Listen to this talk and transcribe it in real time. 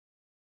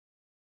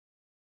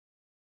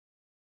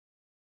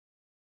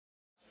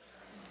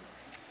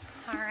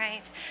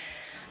right.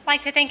 I'd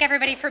like to thank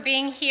everybody for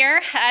being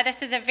here.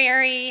 This is a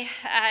very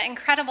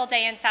incredible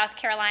day in South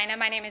Carolina.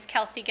 My name is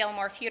Kelsey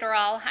Gilmore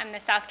Futerall. I'm the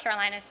South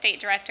Carolina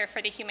State Director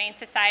for the Humane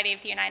Society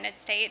of the United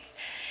States.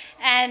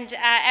 And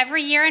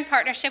every year, in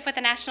partnership with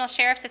the National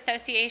Sheriff's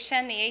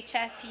Association, the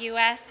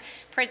HSUS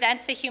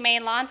presents the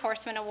Humane Law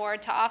Enforcement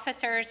Award to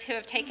officers who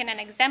have taken an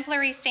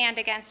exemplary stand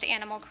against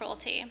animal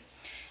cruelty.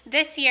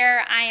 This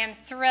year, I am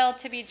thrilled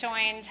to be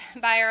joined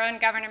by our own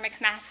Governor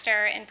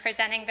McMaster in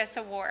presenting this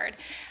award.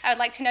 I would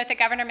like to note that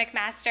Governor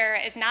McMaster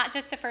is not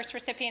just the first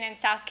recipient in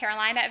South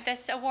Carolina of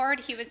this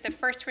award, he was the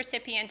first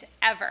recipient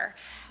ever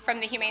from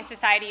the Humane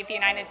Society of the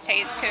United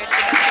States to receive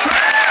it.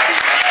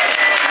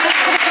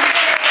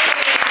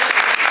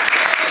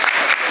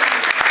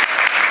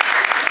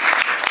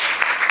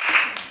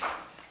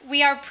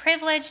 We are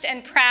privileged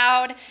and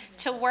proud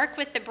to work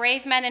with the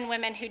brave men and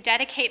women who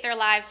dedicate their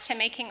lives to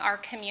making our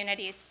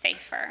communities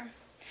safer.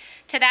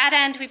 To that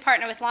end, we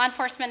partner with law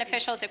enforcement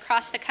officials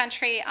across the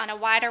country on a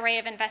wide array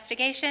of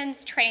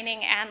investigations,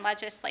 training, and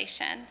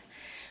legislation.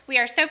 We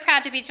are so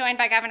proud to be joined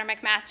by Governor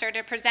McMaster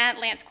to present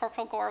Lance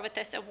Corporal Gore with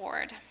this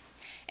award.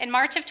 In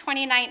March of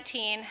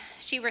 2019,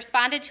 she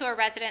responded to a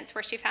residence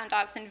where she found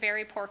dogs in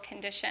very poor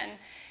condition.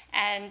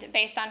 And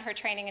based on her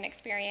training and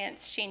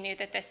experience, she knew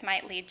that this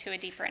might lead to a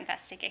deeper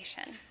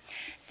investigation.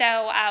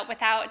 So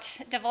without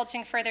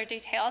divulging further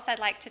details, I'd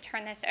like to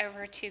turn this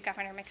over to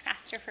Governor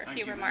McMaster for a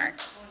few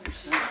remarks.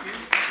 Thank you.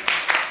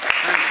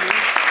 Thank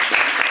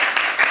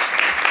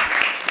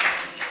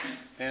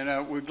you.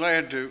 And we're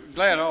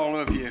glad all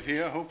of you are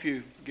here. I hope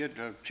you get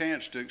a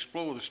chance to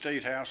explore the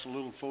State House a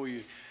little before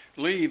you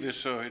leave.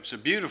 It's a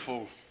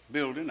beautiful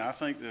building. I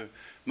think the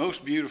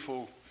most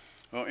beautiful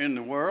in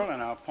the world,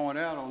 and I'll point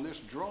out on this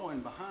drawing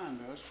behind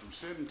us from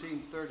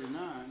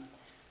 1739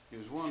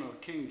 is one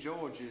of King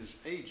George's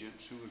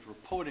agents who was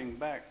reporting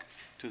back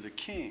to the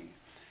king.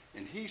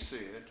 And he said,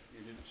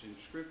 and it's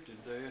inscripted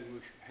there, and we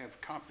have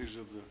copies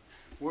of the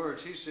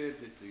words, he said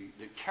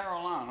that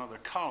Carolina, the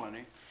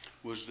colony,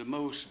 was the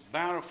most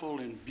bountiful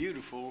and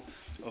beautiful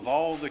of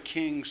all the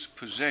king's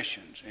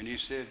possessions. And he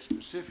said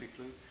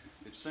specifically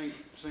that St.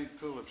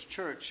 Philip's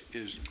Church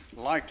is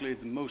likely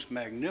the most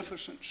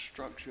magnificent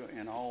structure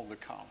in all the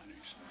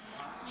colonies.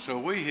 So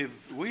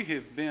we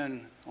have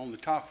been on the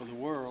top of the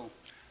world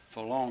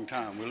for a long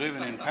time. We're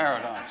living in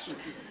paradise,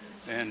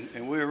 and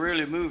we're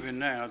really moving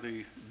now.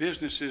 The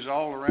businesses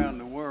all around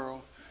the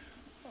world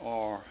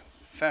are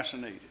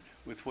fascinated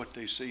with what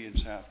they see in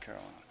South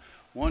Carolina.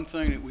 One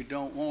thing that we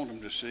don't want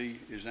them to see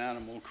is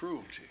animal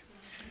cruelty.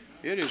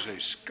 It is a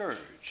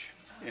scourge.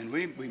 And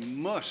we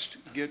must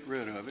get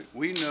rid of it.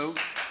 We know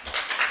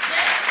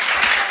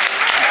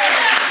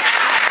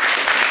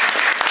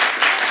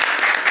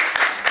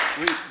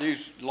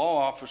these law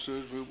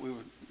officers, we were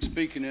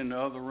speaking in the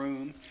other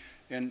room,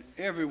 and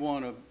every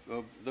one of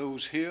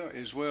those here,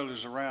 as well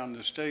as around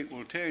the state,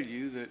 will tell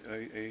you that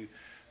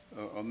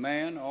a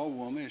man or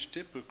woman, it's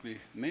typically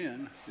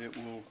men, that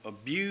will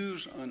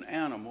abuse an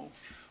animal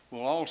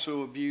will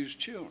also abuse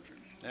children.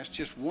 That's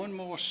just one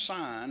more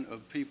sign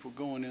of people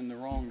going in the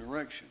wrong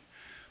direction.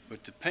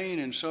 But the pain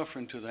and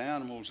suffering to the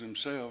animals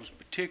themselves,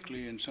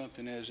 particularly in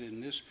something as in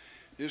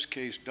this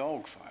case,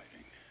 dog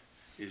fighting,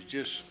 is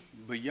just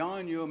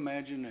beyond your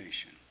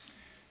imagination.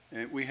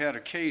 And we had a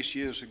case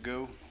years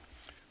ago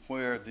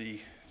where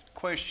the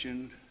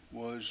question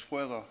was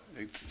whether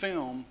a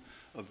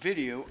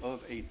video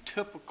of a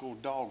typical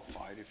dog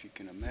fight, if you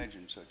can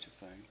imagine such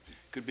a thing,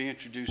 could be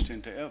introduced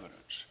into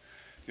evidence.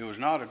 It was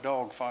not a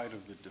dog fight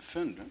of the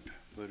defendant,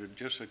 but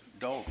just a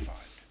dog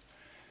fight.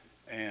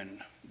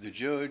 And the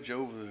judge,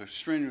 over the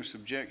strenuous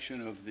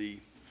objection of the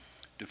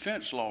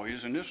defense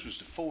lawyers, and this was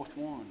the fourth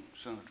one,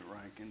 Senator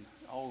Rankin,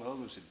 all the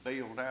others had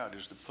bailed out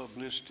as the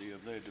publicity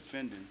of their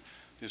defending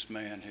this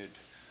man had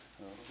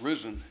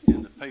risen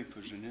in the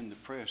papers and in the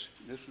press.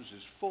 This was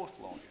his fourth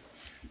lawyer,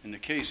 and the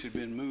case had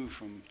been moved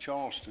from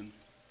Charleston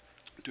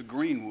to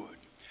Greenwood.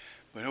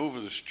 But over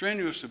the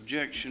strenuous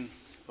objection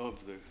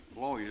of the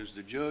lawyers,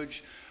 the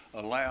judge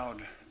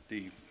allowed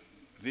the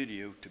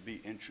video to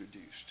be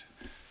introduced.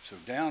 So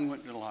down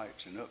went the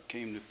lights and up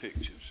came the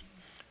pictures.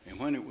 And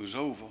when it was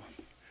over,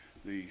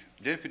 the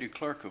deputy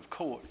clerk of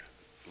court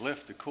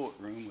left the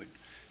courtroom with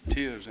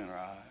tears in her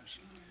eyes.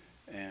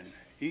 And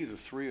either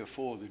 3 or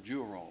 4 of the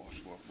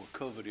jurors were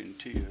covered in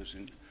tears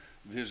and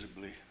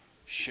visibly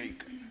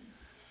shaken.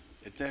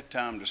 At that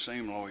time, the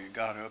same lawyer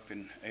got up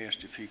and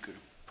asked if he could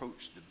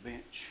approach the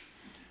bench.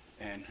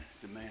 And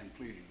the man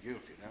pleaded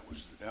guilty.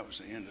 That was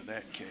the end of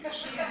that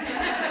case.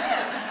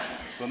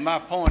 But my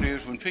point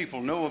is, when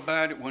people know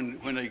about it,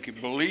 when they can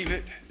believe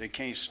it, they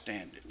can't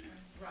stand it.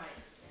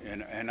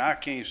 Right. And I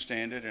can't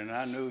stand it, and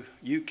I know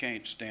you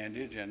can't stand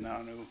it, and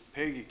I know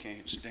Peggy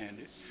can't stand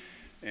it.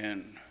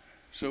 And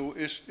so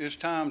it's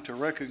time to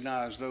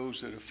recognize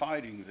those that are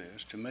fighting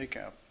this to make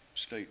our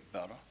state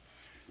better.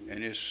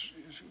 And it's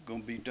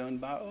going to be done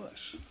by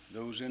us,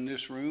 those in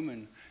this room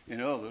and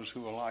others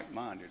who are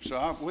like-minded.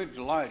 So we're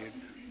delighted,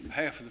 on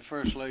behalf of the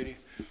First Lady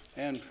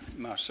and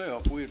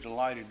myself, we're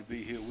delighted to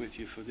be here with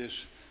you for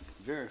this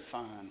very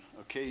fine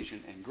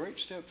occasion and great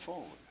step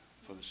forward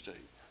for the state.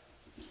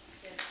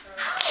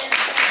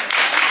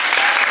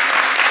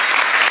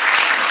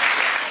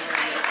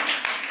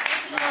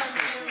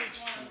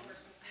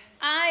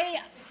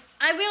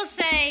 I will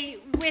say,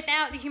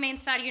 without the Humane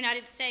Society of the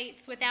United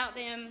States, without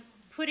them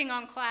putting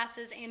on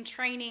classes and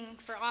training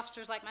for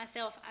officers like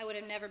myself, I would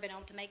have never been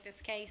able to make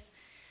this case.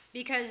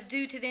 Because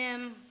due to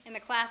them and the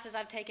classes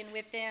I've taken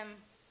with them,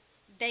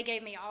 they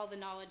gave me all the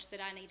knowledge that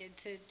I needed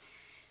to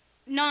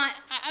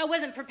I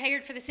wasn't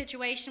prepared for the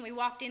situation. We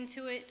walked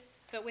into it,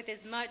 but with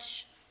as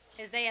much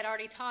as they had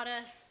already taught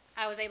us,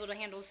 I was able to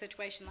handle the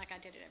situation like I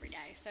did it every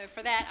day. So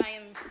for that, I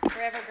am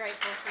forever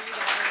grateful for you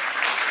guys.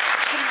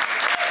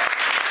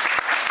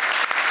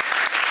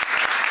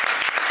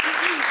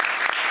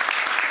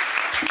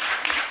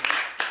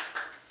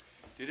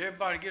 Did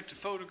everybody get the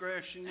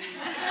photographs you need?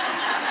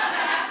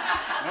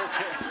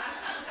 Okay.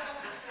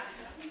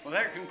 Well,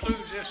 that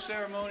concludes this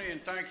ceremony,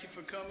 and thank you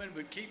for coming.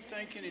 But keep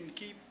thinking and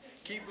keep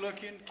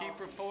looking, keep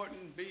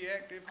reporting, be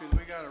active, because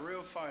we got a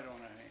real fight on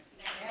our hands.